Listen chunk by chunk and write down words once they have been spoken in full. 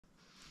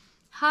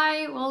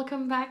Hi,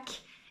 welcome back.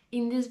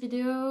 In this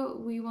video,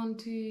 we want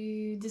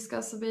to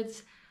discuss a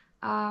bit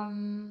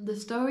the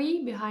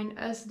story behind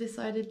us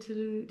deciding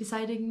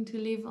to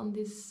live on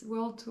this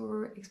world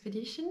tour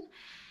expedition,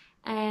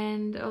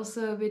 and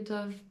also a bit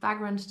of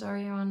background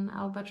story on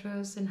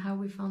Albatross and how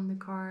we found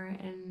the car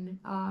and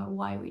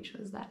why we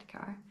chose that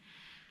car.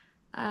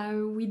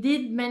 We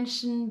did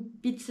mention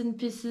bits and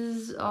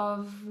pieces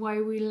of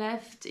why we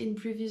left in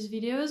previous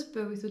videos,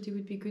 but we thought it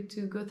would be good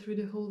to go through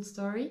the whole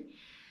story.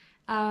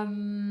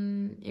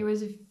 It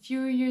was a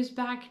few years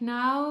back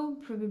now,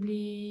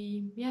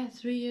 probably,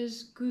 3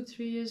 years, good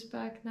 3 years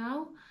back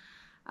now.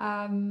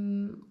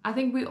 I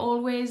think we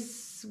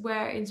always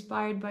were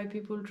inspired by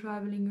people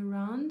traveling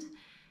around.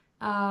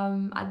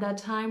 At that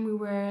time we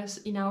were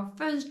in our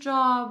first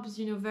jobs,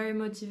 very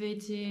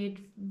motivated,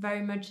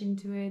 very much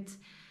into it.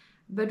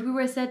 But we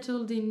were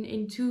settled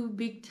in two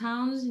big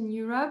towns in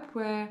Europe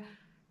where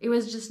it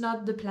was just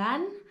not the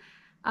plan.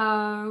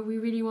 We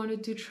really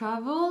wanted to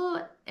travel,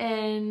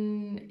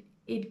 and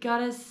it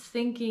got us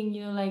thinking,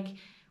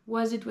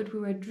 was it what we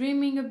were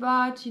dreaming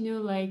about,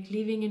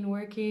 living and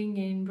working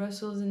in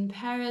Brussels and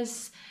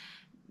Paris?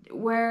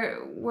 Were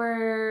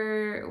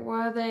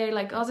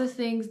there other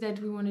things that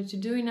we wanted to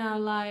do in our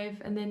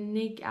life? And then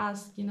Nick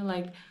asked,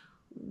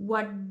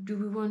 what do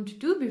we want to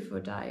do before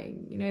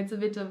dying? It's a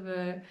bit of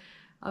a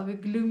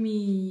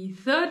gloomy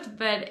thought,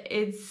 but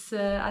it's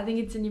I think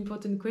it's an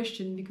important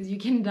question, because you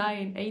can die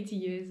in 80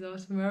 years or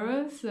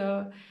tomorrow.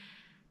 So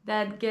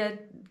that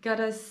got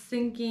us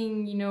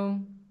thinking,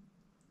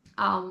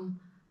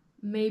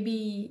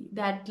 maybe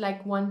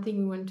that one thing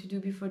we want to do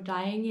before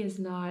dying is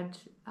not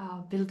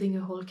building a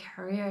whole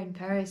career in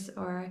Paris,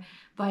 or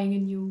buying a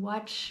new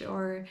watch,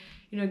 or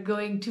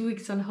going 2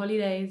 weeks on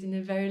holidays in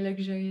a very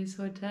luxurious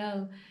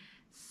hotel.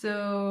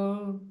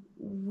 So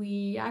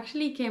we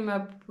actually came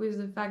up with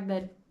the fact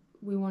that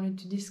we wanted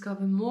to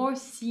discover more,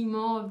 see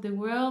more of the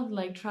world,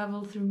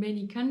 travel through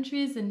many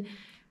countries, and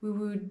we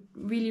would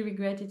really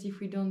regret it if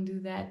we don't do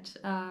that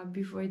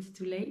before it's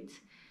too late.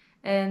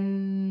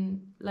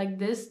 And like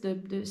this,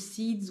 the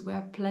seeds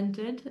were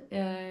planted.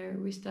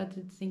 We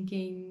started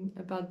thinking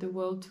about the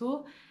world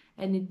tour,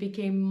 and it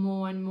became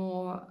more and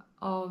more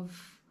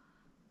of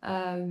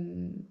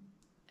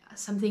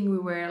something we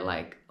were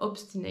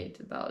obstinate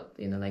about,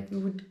 we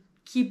would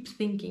keep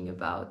thinking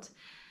about.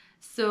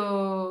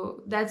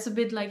 So that's a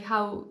bit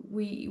how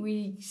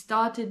we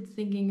started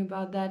thinking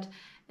about that.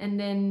 And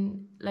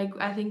then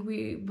I think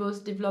we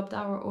both developed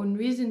our own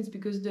reasons,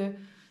 because the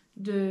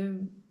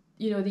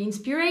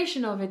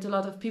inspiration of it, a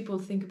lot of people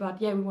think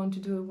about, we want to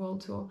do a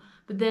world tour,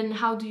 but then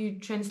how do you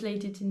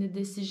translate it in a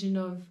decision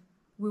of,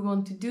 we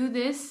want to do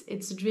this,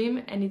 it's a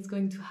dream and it's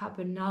going to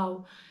happen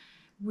now.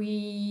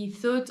 We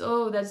thought,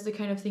 that's the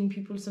kind of thing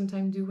people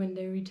sometimes do when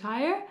they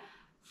retire.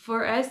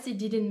 For us, it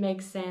didn't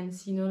make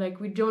sense,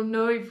 we don't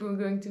know if we're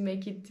going to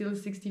make it till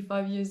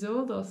 65 years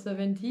old or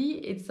 70.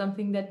 It's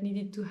something that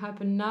needed to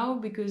happen now,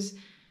 because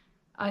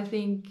I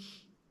think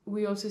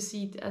we also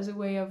see it as a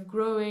way of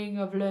growing,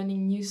 of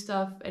learning new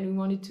stuff, and we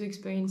wanted to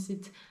experience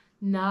it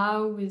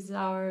now with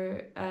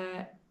our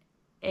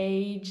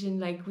age and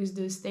with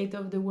the state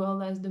of the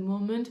world at the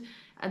moment.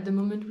 At the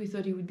moment, we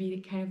thought it would be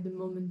kind of the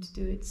moment to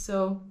do it.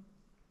 So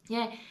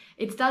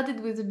it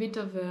started with a bit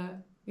of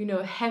a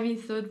heavy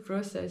thought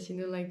process,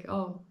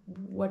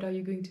 what are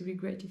you going to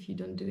regret if you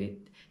don't do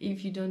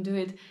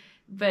it?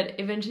 But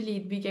eventually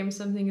it became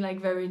something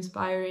very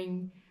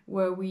inspiring,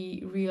 where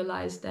we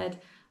realized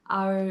that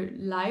our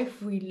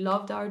life, we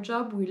loved our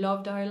job, we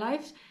loved our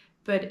lives,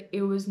 but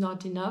it was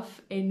not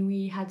enough, and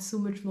we had so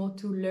much more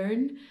to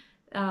learn,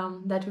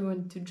 that we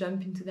wanted to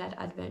jump into that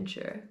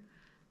adventure.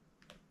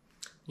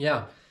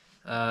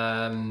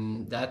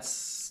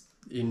 That's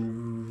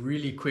in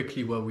really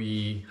quickly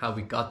how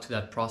we got to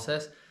that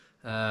process.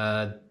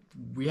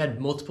 We had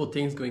multiple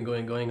things going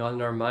on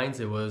in our minds.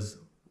 It was,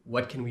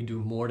 what can we do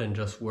more than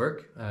just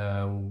work?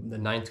 The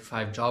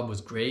 9-to-5 job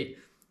was great.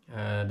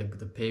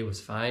 The pay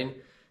was fine.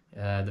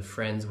 The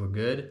friends were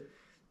good.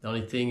 The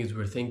only thing is,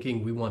 we're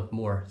thinking we want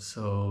more.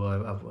 So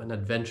an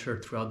adventure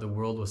throughout the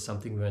world was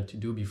something we wanted to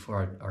do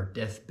before our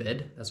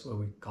deathbed. That's what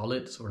we call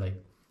it. So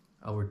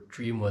our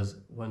dream was,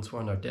 once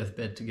we're on our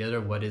deathbed together,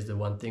 what is the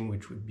one thing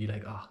which would be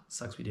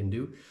sucks we didn't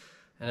do?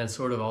 And then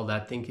sort of all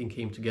that thinking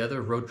came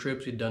together. Road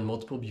trips, we'd done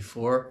multiple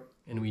before,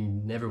 and we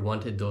never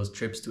wanted those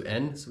trips to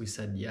end. So we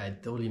said,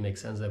 it totally makes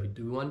sense that we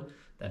do one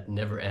that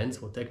never ends.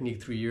 Well, technically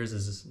 3 years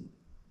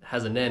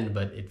has an end,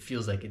 but it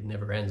feels like it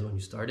never ends when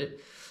you start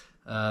it.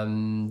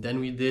 Then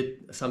we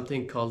did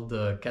something called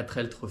the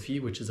 4L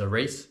Trophy, which is a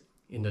race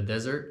in the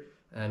desert.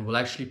 And we'll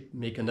actually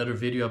make another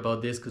video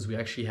about this, because we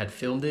actually had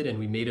filmed it, and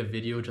we made a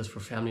video just for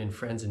family and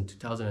friends in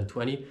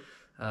 2020.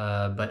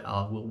 But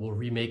we'll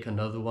remake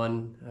another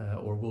one,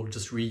 or we'll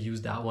just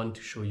reuse that one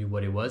to show you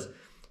what it was.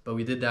 But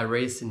we did that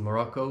race in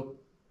Morocco,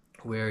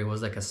 where it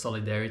was a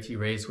solidarity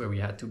race, where we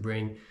had to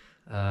bring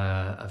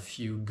a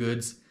few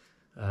goods,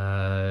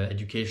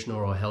 educational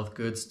or health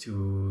goods,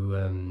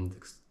 to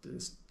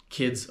the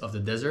kids of the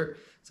desert.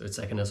 So it's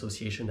an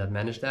association that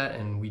managed that,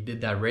 and we did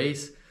that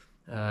race.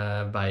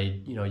 by,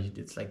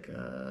 it's like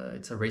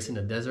it's a race in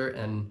the desert,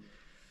 and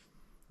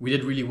we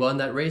did really well in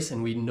that race,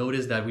 and we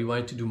noticed that we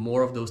wanted to do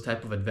more of those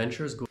type of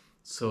adventures.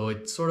 So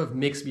it sort of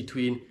mixed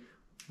between,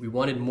 we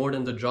wanted more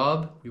than the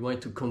job, we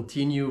wanted to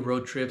continue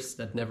road trips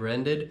that never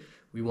ended,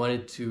 we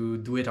wanted to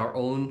do it our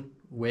own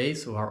way,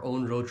 so our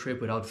own road trip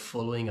without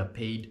following a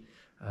paid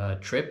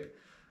trip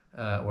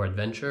or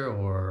adventure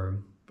or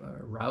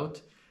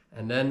route.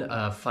 And then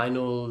a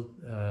final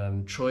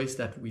choice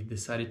that we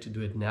decided to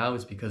do it now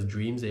is because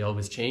dreams, they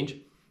always change.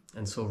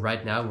 And so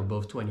right now we're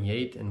both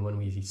 28, and when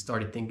we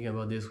started thinking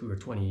about this, we were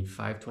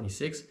 25,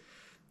 26.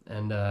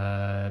 And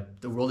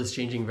the world is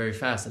changing very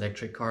fast.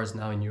 Electric cars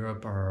now in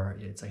Europe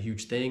it's a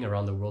huge thing,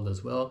 around the world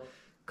as well.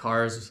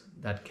 Cars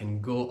that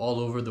can go all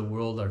over the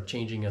world are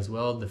changing as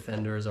well.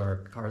 Defenders are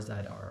cars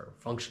that are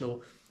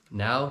functional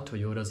now,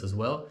 Toyotas as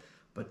well.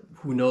 But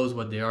who knows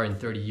what they are in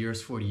 30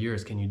 years, 40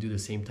 years? Can you do the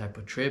same type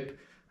of trip?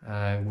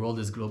 World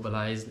is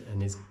globalized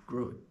and is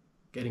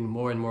getting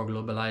more and more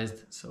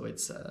globalized. So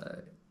it's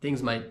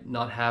things might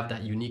not have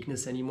that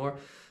uniqueness anymore.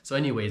 So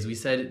anyways, we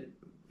said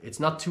it's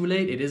not too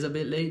late. It is a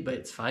bit late, but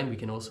it's fine. We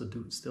can also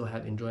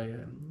enjoy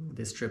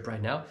this trip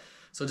right now.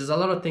 So there's a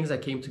lot of things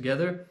that came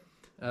together.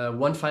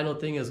 One final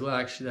thing as well,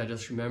 actually, that I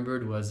just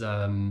remembered was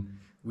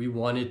we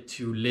wanted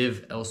to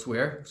live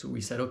elsewhere. So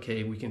we said,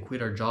 okay, we can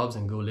quit our jobs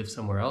and go live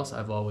somewhere else.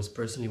 I've always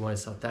personally wanted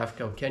South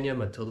Africa or Kenya.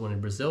 Matilda wanted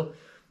Brazil.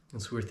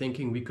 And so we're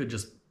thinking we could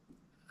just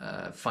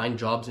find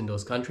jobs in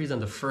those countries.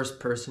 And the first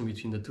person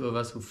between the two of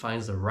us who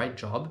finds the right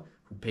job,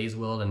 who pays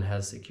well and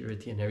has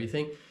security and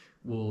everything,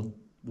 will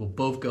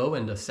both go.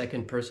 And the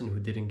second person who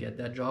didn't get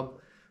that job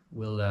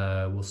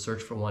will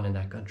search for one in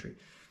that country.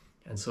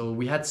 And so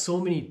we had so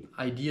many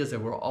ideas that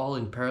were all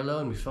in parallel,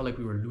 and we felt like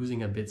we were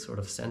losing a bit sort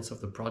of sense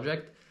of the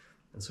project.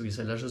 And so we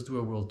said, let's just do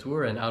a world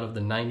tour. And out of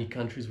the 90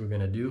 countries we're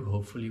going to do,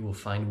 hopefully we'll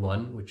find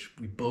one which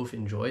we both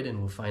enjoyed, and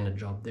we'll find a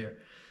job there.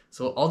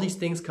 So all these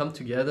things come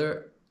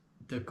together.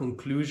 The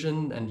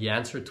conclusion and the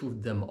answer to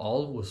them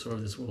all was sort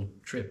of this world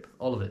trip,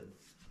 all of it.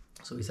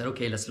 So we said,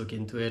 okay, let's look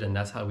into it. And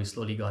that's how we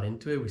slowly got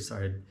into it. We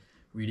started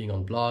reading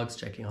on blogs,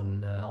 checking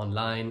on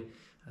online,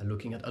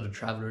 looking at other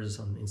travelers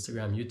on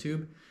Instagram,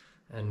 YouTube.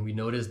 And we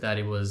noticed that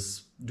it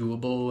was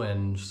doable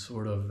and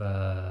sort of,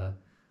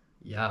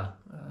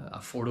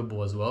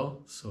 affordable as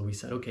well. So we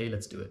said, okay,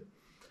 let's do it.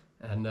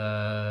 And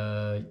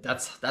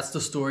that's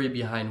the story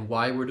behind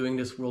why we're doing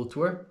this world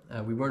tour.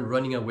 We weren't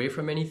running away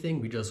from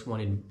anything. We just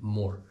wanted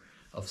more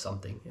of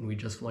something. And we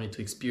just wanted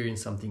to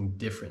experience something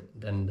different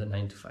than the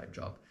 9-to-5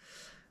 job.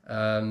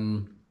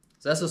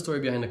 So that's the story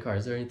behind the car.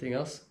 Is there anything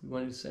else you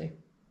wanted to say?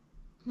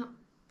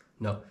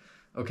 No.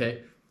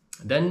 Okay.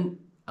 Then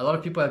a lot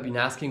of people have been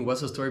asking,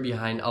 what's the story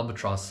behind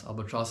Albatross?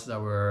 Albatross is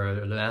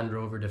our Land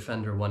Rover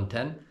Defender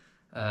 110.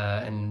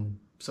 And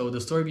so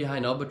the story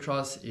behind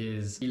Albatross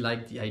is we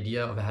like the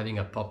idea of having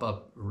a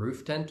pop-up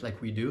roof tent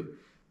like we do,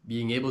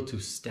 being able to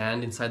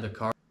stand inside the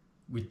car.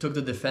 We took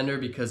the Defender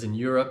because in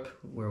Europe,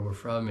 where we're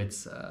from,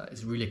 it's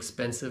really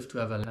expensive to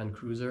have a Land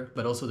Cruiser,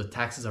 but also the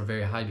taxes are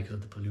very high because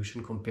of the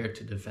pollution compared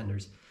to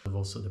Defenders.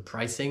 Also the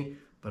pricing,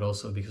 but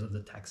also because of the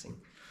taxing.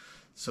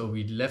 So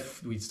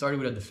we started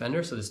with a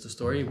Defender, so this is the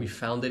story. We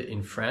found it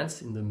in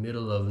France, in the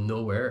middle of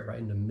nowhere, right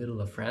in the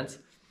middle of France.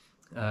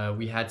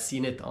 We had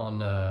seen it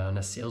on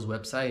a sales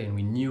website, and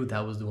we knew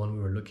that was the one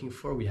we were looking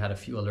for. We had a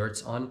few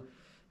alerts on,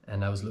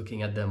 and I was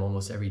looking at them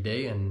almost every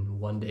day. And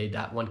one day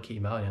that one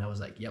came out, and I was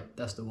like, yep,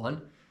 that's the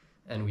one.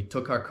 And we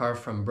took our car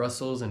from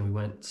Brussels, and we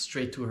went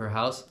straight to her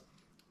house,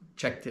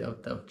 checked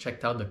out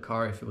the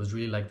car, if it was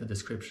really like the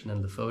description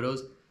and the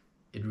photos.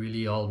 It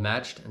really all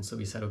matched, and so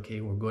we said,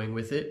 okay, we're going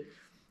with it.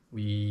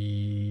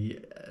 We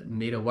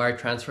made a wire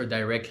transfer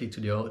directly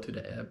to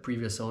the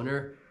previous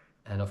owner.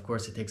 And of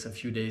course, it takes a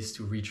few days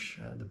to reach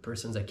the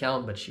person's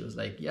account. But she was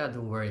like, yeah,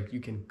 don't worry. You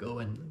can go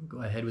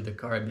ahead with the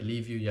car. I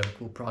believe you. You have a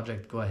cool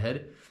project. Go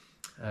ahead.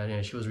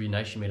 And she was really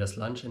nice. She made us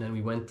lunch. And then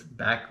we went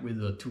back with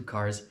the two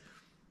cars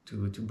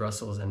to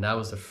Brussels. And that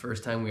was the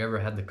first time we ever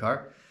had the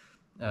car.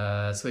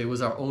 So it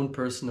was our own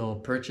personal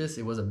purchase.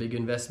 It was a big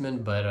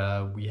investment,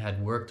 but we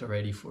had worked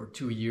already for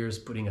 2 years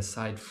putting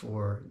aside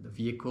for the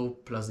vehicle,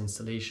 plus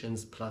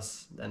installations,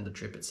 plus then the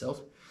trip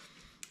itself.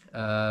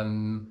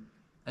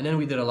 And then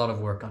we did a lot of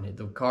work on it.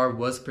 The car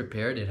was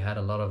prepared. It had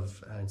a lot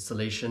of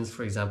installations.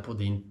 For example,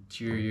 the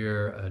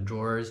interior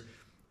drawers.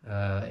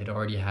 It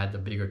already had the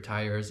bigger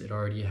tires. It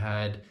already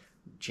had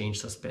changed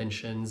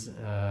suspensions,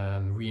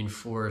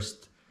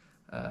 reinforced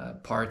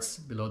parts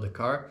below the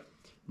car.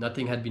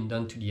 Nothing had been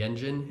done to the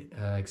engine,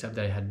 except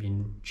that it had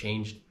been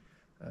changed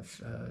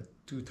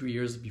 2-3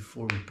 years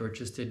before we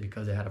purchased it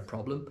because it had a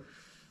problem.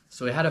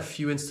 So it had a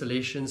few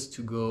installations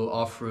to go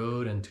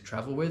off-road and to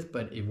travel with,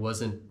 but it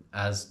wasn't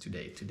as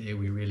today. Today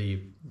we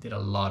really did a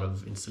lot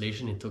of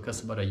installation. It took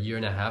us about 1.5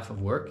 years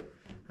of work.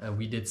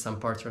 We did some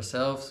parts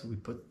ourselves. We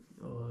put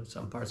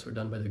some parts were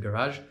done by the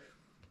garage.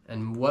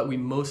 And what we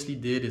mostly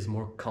did is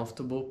more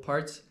comfortable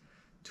parts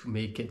to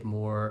make it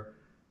more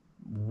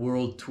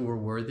world tour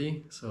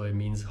worthy. So it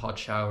means hot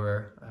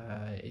shower.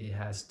 It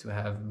has to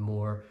have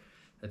more,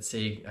 let's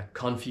say, a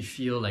comfy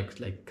feel,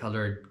 like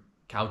colored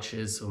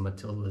couches. So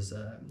Mathilde was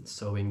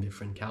sewing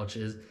different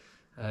couches.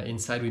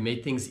 Inside we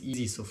made things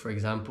easy. So for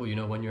example, you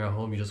know, when you're at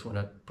home, you just want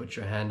to put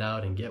your hand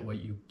out and get what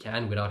you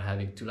can without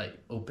having to like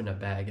open a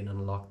bag and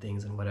unlock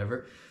things and whatever.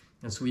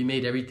 And so we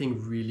made everything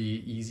really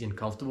easy and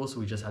comfortable. So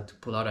we just had to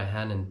pull out a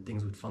hand and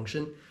things would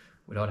function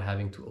without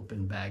having to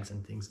open bags and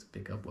things to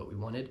pick up what we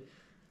wanted.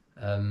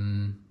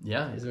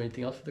 Yeah, is there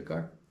anything else for the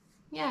car?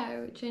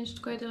 Yeah, we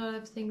changed quite a lot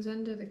of things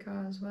under the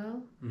car as well.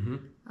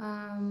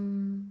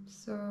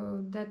 So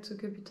that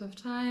took a bit of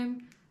time.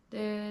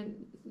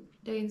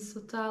 They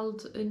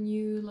installed a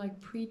new like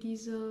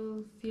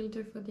pre-diesel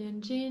filter for the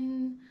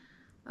engine.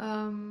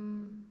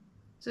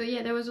 So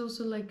yeah, there was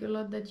also like a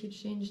lot that you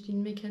changed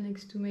in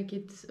mechanics to make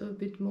it a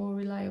bit more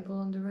reliable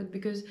on the road,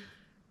 because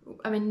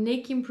I mean,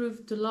 Nick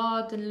improved a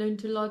lot and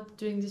learned a lot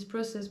during this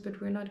process, but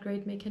we're not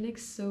great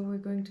mechanics, so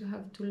we're going to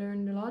have to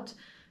learn a lot.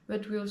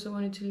 But we also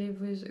wanted to live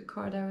with a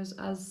car that was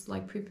as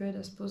like prepared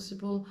as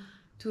possible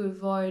to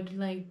avoid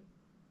like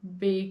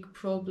big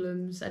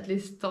problems, at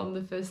least on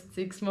the first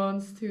 6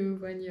 months to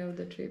when you're on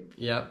the trip.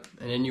 Yeah,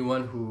 and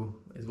anyone who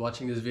is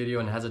watching this video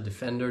and has a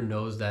Defender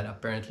knows that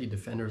apparently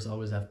Defenders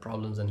always have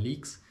problems and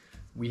leaks.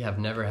 We have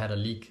never had a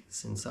leak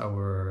since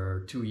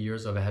our 2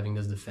 years of having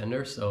this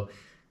Defender, so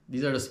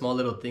these are the small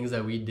little things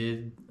that we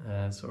did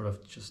sort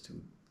of just to,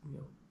 you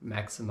know,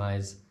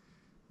 maximize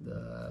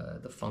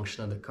the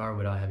function of the car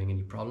without having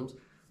any problems.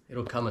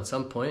 It'll come at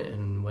some point,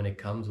 and when it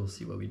comes, we'll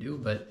see what we do.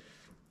 But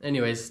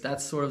anyways,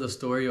 that's sort of the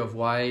story of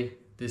why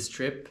this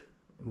trip,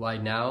 why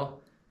now,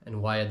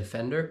 and why a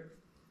Defender.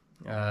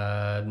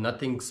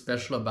 Nothing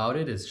special about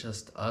it. It's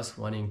just us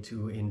wanting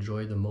to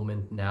enjoy the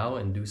moment now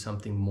and do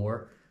something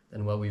more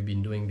than what we've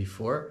been doing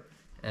before,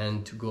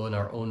 and to go in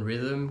our own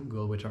rhythm,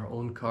 go with our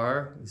own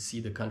car, see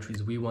the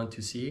countries we want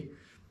to see,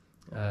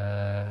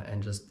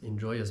 and just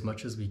enjoy as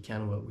much as we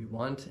can what we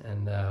want.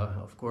 And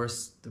of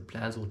course, the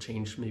plans will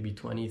change maybe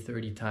 20,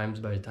 30 times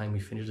by the time we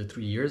finish the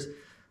 3 years.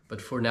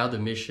 But for now, the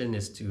mission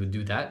is to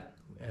do that.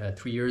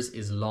 3 years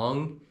is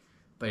long,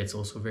 but it's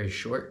also very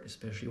short,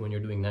 especially when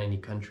you're doing 90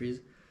 countries.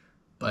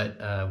 But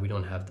we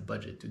don't have the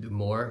budget to do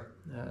more.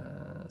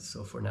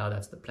 So for now,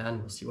 that's the plan.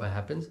 We'll see what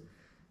happens.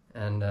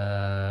 And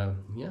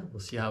yeah,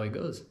 we'll see how it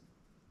goes.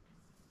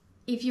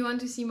 If you want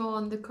to see more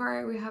on the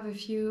car, we have a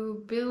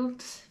few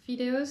build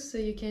videos, so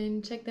you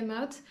can check them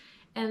out.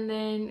 And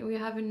then we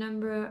have a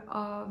number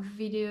of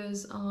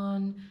videos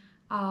on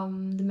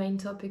the main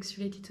topics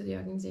related to the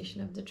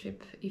organization of the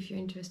trip, if you're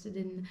interested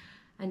in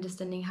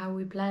understanding how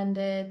we planned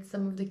it,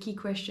 some of the key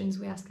questions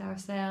we ask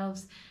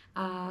ourselves,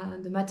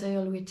 the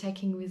material we're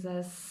taking with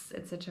us,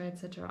 etc.,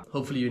 etc.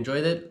 Hopefully you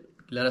enjoyed it.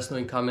 Let us know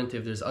in comment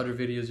if there's other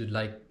videos you'd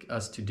like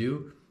us to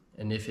do,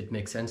 and if it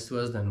makes sense to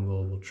us, then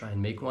we'll try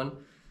and make one.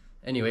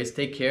 Anyways,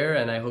 take care,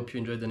 and I hope you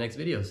enjoyed the next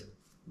videos.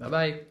 Bye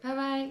bye. Bye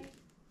bye.